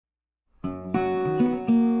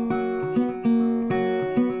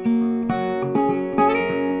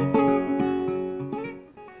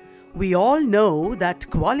We all know that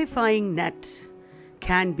qualifying NET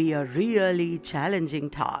can be a really challenging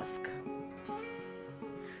task.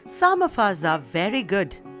 Some of us are very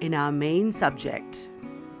good in our main subject,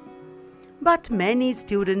 but many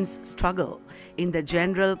students struggle in the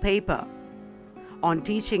general paper on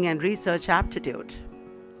teaching and research aptitude,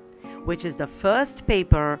 which is the first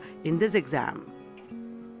paper in this exam.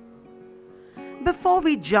 Before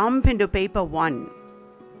we jump into paper 1,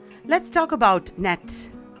 let's talk about NET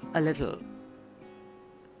a little.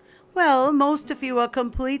 Well, most of you are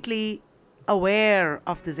completely aware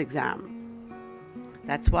of this exam.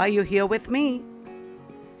 That's why you're here with me.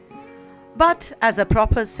 But as a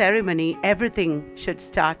proper ceremony, everything should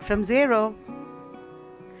start from zero.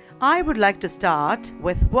 I would like to start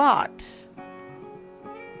with what?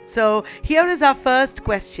 So here is our first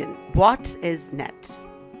question. What is NET?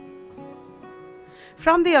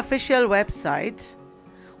 From the official website,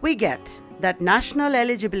 we get that National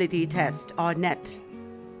Eligibility Test, or NET,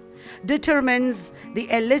 determines the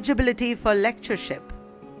eligibility for lectureship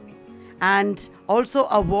and also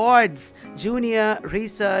awards Junior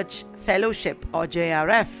Research Fellowship, or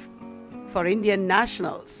JRF, for Indian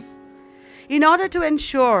nationals in order to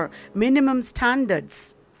ensure minimum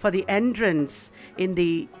standards for the entrance in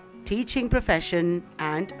the teaching profession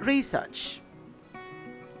and research.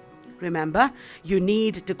 Remember, you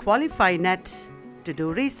need to qualify NET to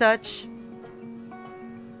do research.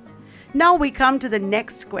 Now we come to the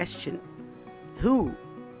next question. Who?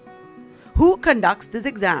 Who conducts this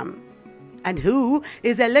exam? And who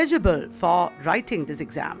is eligible for writing this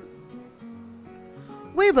exam?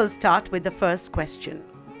 We will start with the first question.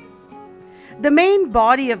 The main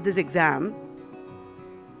body of this exam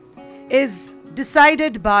is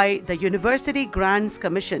decided by the University Grants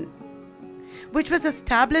Commission, which was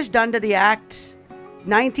established under the Act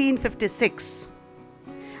 1956,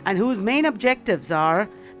 and whose main objectives are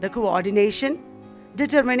the coordination,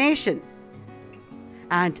 determination,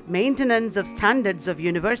 and maintenance of standards of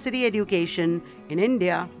university education in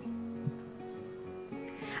India.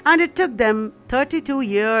 And it took them 32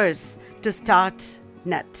 years to start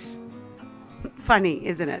NET. Funny,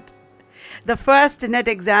 isn't it? The first NET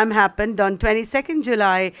exam happened on 22nd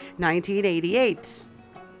July 1988.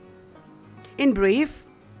 In brief,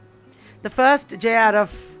 the first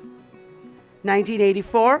JRF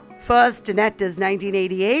 1984, first NET is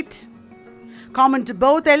 1988, common to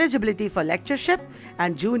both eligibility for lectureship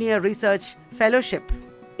and junior research fellowship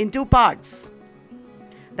in 2 parts.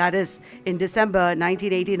 That is in December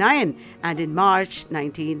 1989 and in March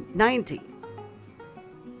 1990.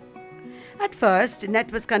 At first,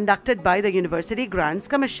 NET was conducted by the University Grants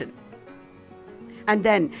Commission. And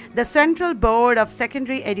then the Central Board of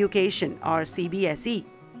Secondary Education, or CBSE.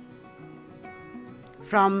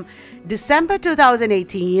 From December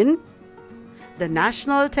 2018, the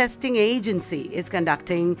National Testing Agency is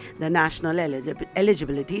conducting the National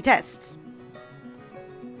Eligibility Test.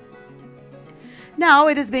 Now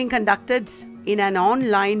it is being conducted in an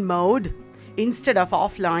online mode instead of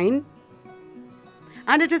offline,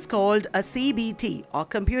 and it is called a CBT, or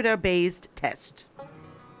computer-based test.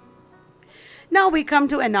 Now we come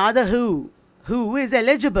to another who. Who is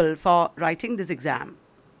eligible for writing this exam?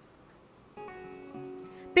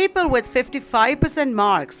 People with 55%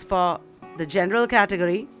 marks for the general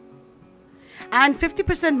category and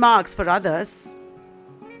 50% marks for others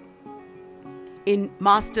in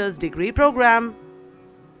master's degree program.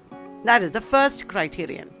 That is the first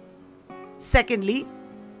criterion. Secondly,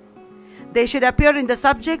 they should appear in the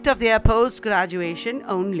subject of their post-graduation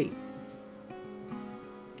only.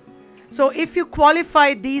 So if you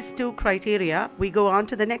qualify these 2 criteria, we go on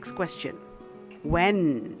to the next question.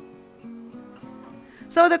 When?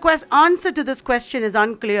 So the answer to this question is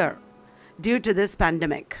unclear due to this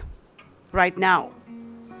pandemic right now.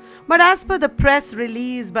 But as per the press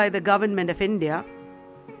release by the Government of India,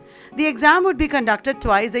 the exam would be conducted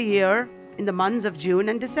twice a year in the months of June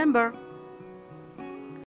and December.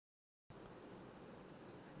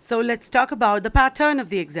 So let's talk about the pattern of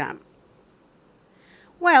the exam.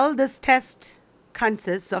 Well, this test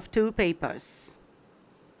consists of 2 papers.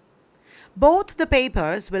 Both the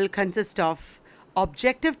papers will consist of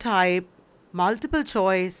objective type multiple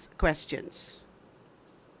choice questions.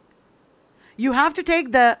 You have to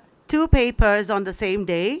take the 2 papers on the same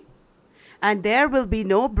day, and there will be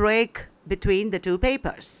no break between the 2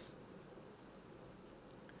 papers.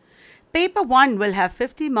 Paper 1 will have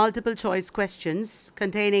 50 multiple choice questions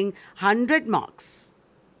containing 100 marks,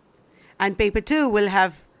 and paper 2 will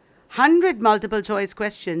have 100 multiple choice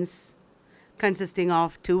questions consisting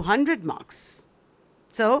of 200 marks.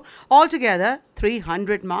 So altogether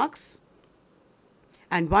 300 marks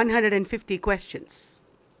and 150 questions.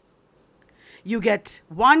 You get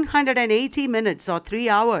 180 minutes or 3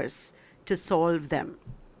 hours to solve them.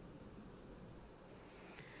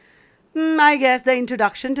 I guess the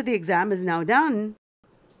introduction to the exam is now done.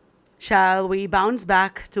 Shall we bounce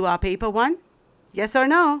back to our paper 1? Yes or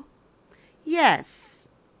no? Yes.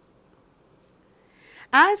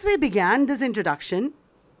 As we began this introduction,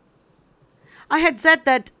 I had said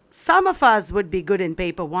that some of us would be good in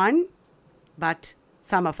paper 1, but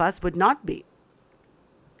some of us would not be.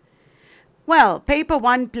 Well, paper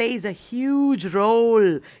 1 plays a huge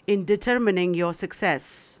role in determining your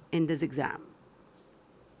success in this exam.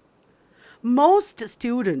 Most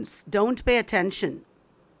students don't pay attention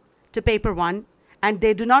to paper 1 and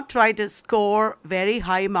they do not try to score very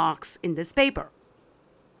high marks in this paper.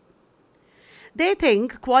 They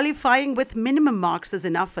think qualifying with minimum marks is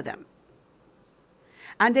enough for them.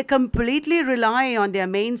 And they completely rely on their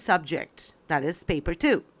main subject, that is paper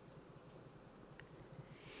 2.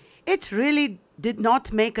 It really did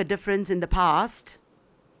not make a difference in the past.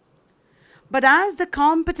 But as the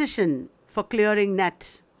competition for clearing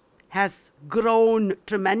NET has grown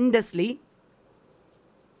tremendously,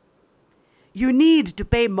 you need to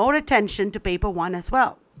pay more attention to paper 1 as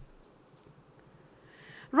well.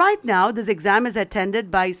 Right now, this exam is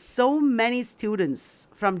attended by so many students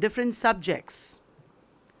from different subjects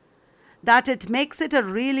that it makes it a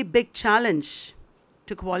really big challenge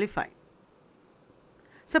to qualify.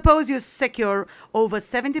 Suppose you secure over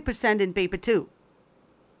 70% in paper 2,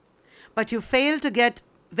 but you fail to get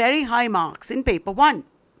very high marks in paper 1.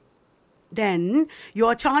 Then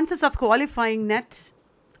your chances of qualifying NET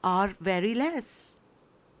are very less.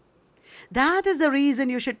 That is the reason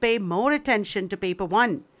you should pay more attention to paper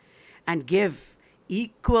 1 and give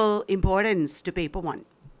equal importance to paper 1.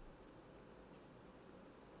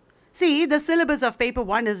 See, the syllabus of paper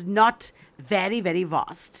 1 is not very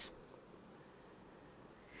vast.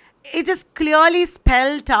 It is clearly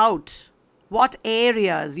spelled out what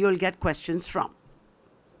areas you'll get questions from.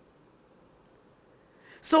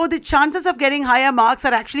 So the chances of getting higher marks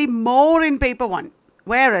are actually more in paper 1,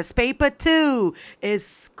 whereas paper 2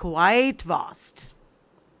 is quite vast.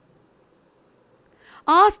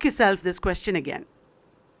 Ask yourself this question again.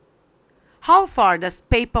 How far does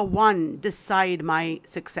paper 1 decide my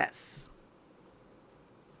success?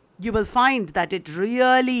 You will find that it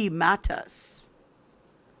really matters.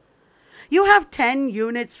 You have 10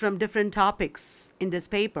 units from different topics in this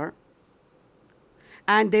paper,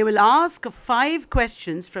 and they will ask 5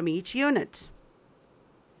 questions from each unit.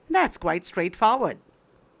 That's quite straightforward.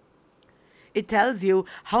 It tells you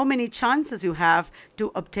how many chances you have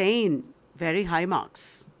to obtain very high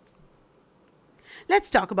marks. Let's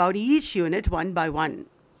talk about each unit one by one.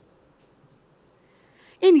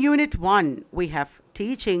 In Unit 1, we have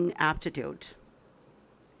Teaching Aptitude.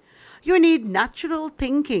 You need natural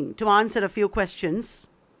thinking to answer a few questions,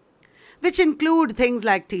 which include things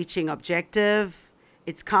like teaching objective,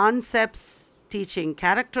 its concepts, teaching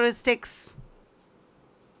characteristics.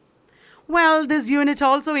 Well, this unit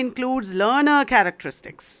also includes learner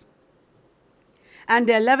characteristics and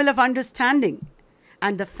their level of understanding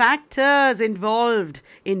and the factors involved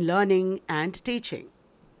in learning and teaching.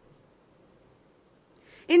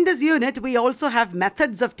 In this unit, we also have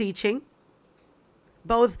methods of teaching,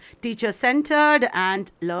 both teacher-centered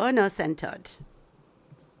and learner-centered.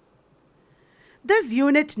 This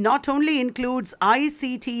unit not only includes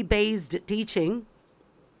ICT-based teaching,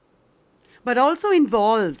 but also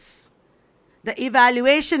involves the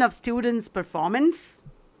evaluation of students' performance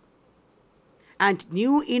and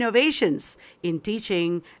new innovations in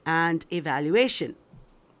teaching and evaluation.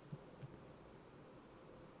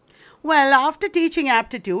 Well, after teaching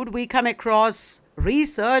aptitude, we come across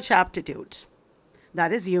research aptitude.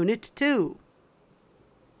 That is Unit 2.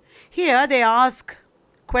 Here they ask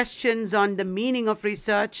questions on the meaning of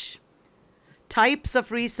research, types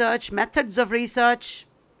of research, methods of research,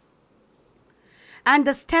 and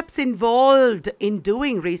the steps involved in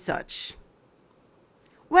doing research.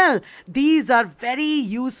 Well, these are very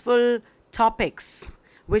useful topics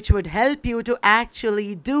which would help you to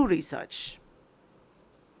actually do research.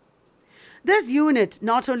 This unit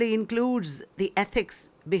not only includes the ethics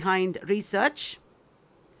behind research,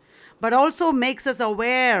 but also makes us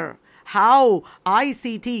aware how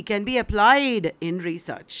ICT can be applied in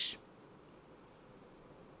research.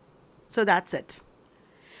 So that's it.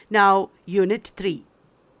 Now, Unit 3.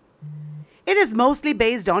 It is mostly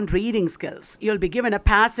based on reading skills. You'll be given a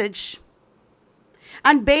passage,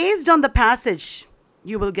 and based on the passage,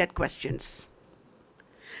 you will get questions.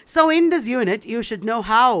 So in this unit, you should know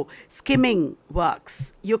how skimming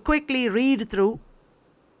works. You quickly read through,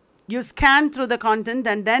 you scan through the content,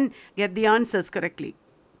 and then get the answers correctly.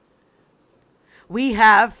 We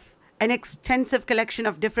have an extensive collection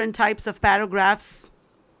of different types of paragraphs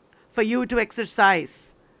for you to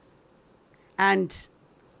exercise. And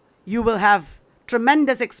you will have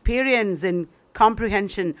tremendous experience in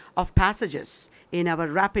comprehension of passages in our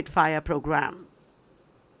rapid fire program.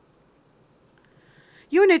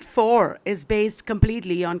 Unit 4 is based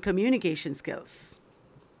completely on communication skills.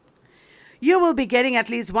 You will be getting at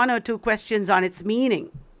least 1 or 2 questions on its meaning,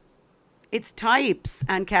 its types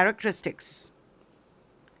and characteristics.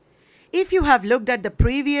 If you have looked at the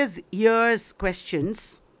previous year's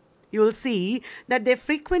questions, you will see that they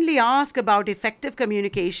frequently ask about effective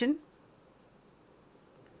communication,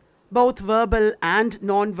 both verbal and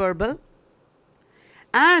non-verbal,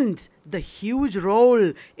 and the huge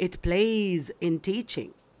role it plays in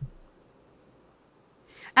teaching.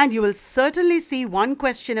 And you will certainly see one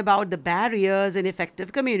question about the barriers in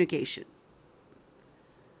effective communication.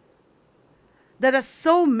 There are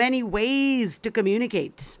so many ways to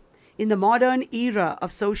communicate in the modern era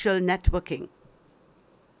of social networking.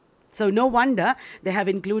 So no wonder they have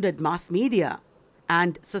included mass media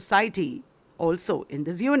and society also in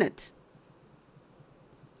this unit.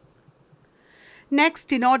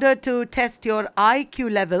 Next, in order to test your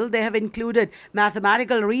IQ level, they have included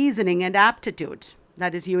mathematical reasoning and aptitude.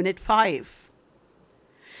 That is Unit 5.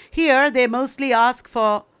 Here, they mostly ask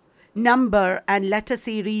for number and letter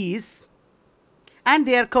series and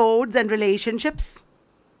their codes and relationships.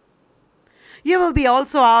 You will be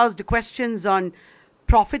also asked questions on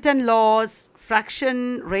profit and loss,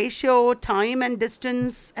 fraction, ratio, time and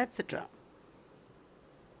distance, etc.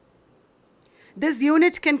 This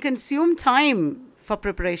unit can consume time for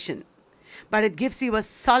preparation, but it gives you a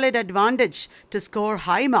solid advantage to score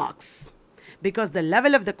high marks because the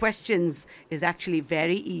level of the questions is actually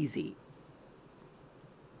very easy.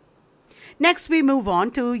 Next, we move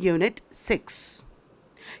on to Unit 6.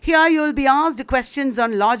 Here you will be asked questions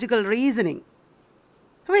on logical reasoning,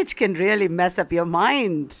 which can really mess up your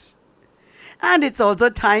mind. And it's also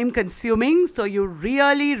time consuming, so you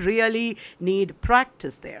really need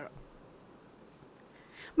practice there.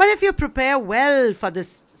 But if you prepare well for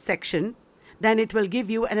this section, then it will give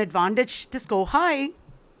you an advantage to score high.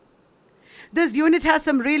 This unit has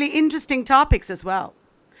some really interesting topics as well,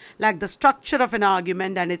 like the structure of an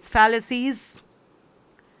argument and its fallacies.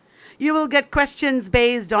 You will get questions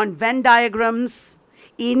based on Venn diagrams,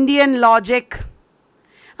 Indian logic,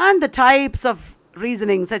 and the types of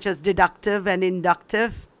reasoning such as deductive and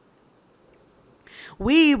inductive.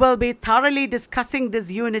 We will be thoroughly discussing this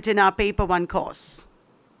unit in our Paper 1 course.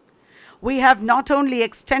 We have not only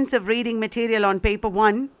extensive reading material on Paper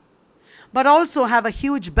 1, but also have a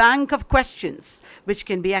huge bank of questions which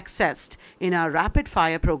can be accessed in our rapid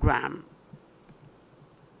fire program.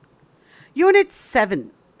 Unit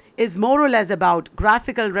 7 is more or less about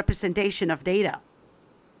graphical representation of data.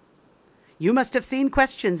 You must have seen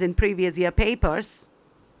questions in previous year papers.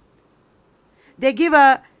 They give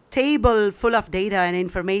a table full of data and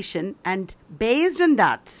information, and based on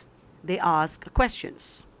that, they ask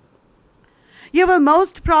questions. You will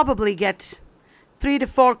most probably get 3 to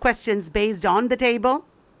 4 questions based on the table.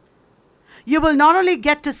 You will not only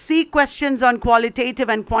get to see questions on qualitative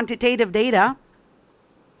and quantitative data,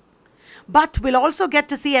 but will also get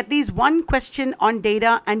to see at least one question on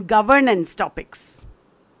data and governance topics.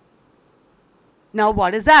 Now,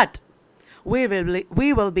 what is that? We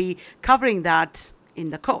will be covering that in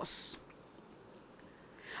the course.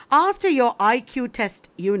 After your IQ test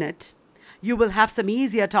unit, you will have some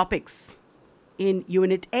easier topics. In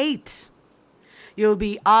Unit 8, you'll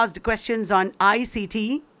be asked questions on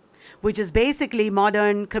ICT, which is basically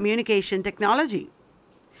modern communication technology.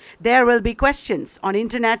 There will be questions on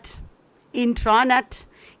internet, intranet,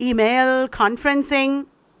 email, conferencing.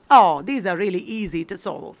 Oh, these are really easy to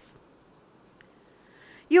solve.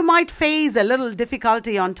 You might face a little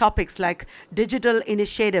difficulty on topics like digital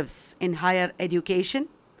initiatives in higher education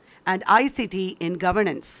and ICT in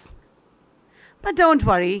governance. But don't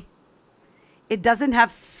worry. It doesn't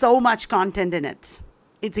have so much content in it.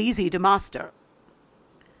 It's easy to master.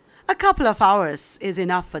 A couple of hours is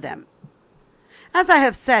enough for them. As I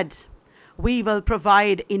have said, we will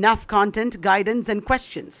provide enough content, guidance, and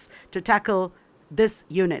questions to tackle this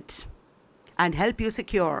unit and help you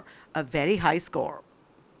secure a very high score.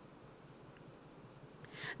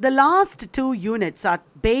 The last 2 units are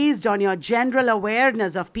based on your general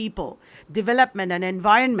awareness of people, development, and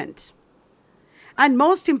environment. And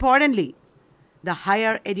most importantly, the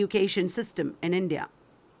higher education system in India.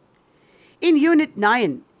 In Unit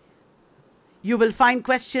 9, you will find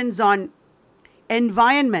questions on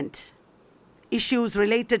environment, issues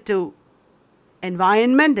related to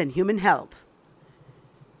environment and human health.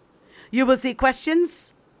 You will see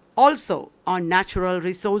questions also on natural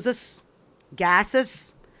resources,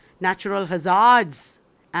 gases, natural hazards,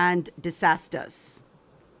 and disasters.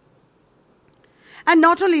 And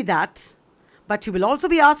not only that, but you will also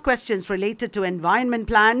be asked questions related to environment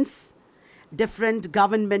plans, different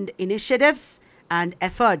government initiatives, and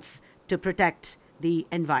efforts to protect the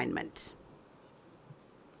environment.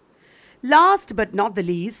 Last but not the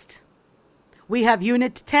least, we have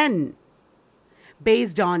Unit 10,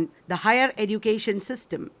 based on the higher education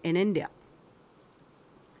system in India.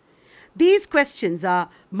 These questions are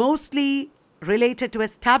mostly related to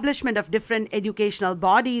establishment of different educational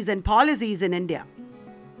bodies and policies in India.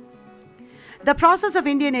 The process of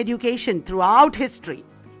Indian education throughout history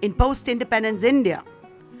in post-independence India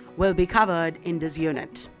will be covered in this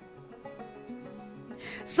unit.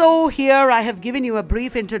 So here I have given you a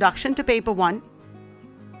brief introduction to paper 1.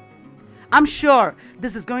 I'm sure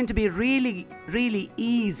this is going to be really, really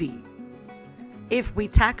easy if we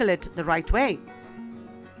tackle it the right way.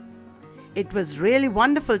 It was really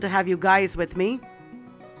wonderful to have you guys with me.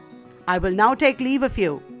 I will now take leave of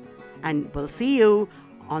you and we'll see you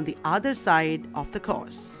on the other side of the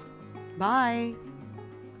course. Bye.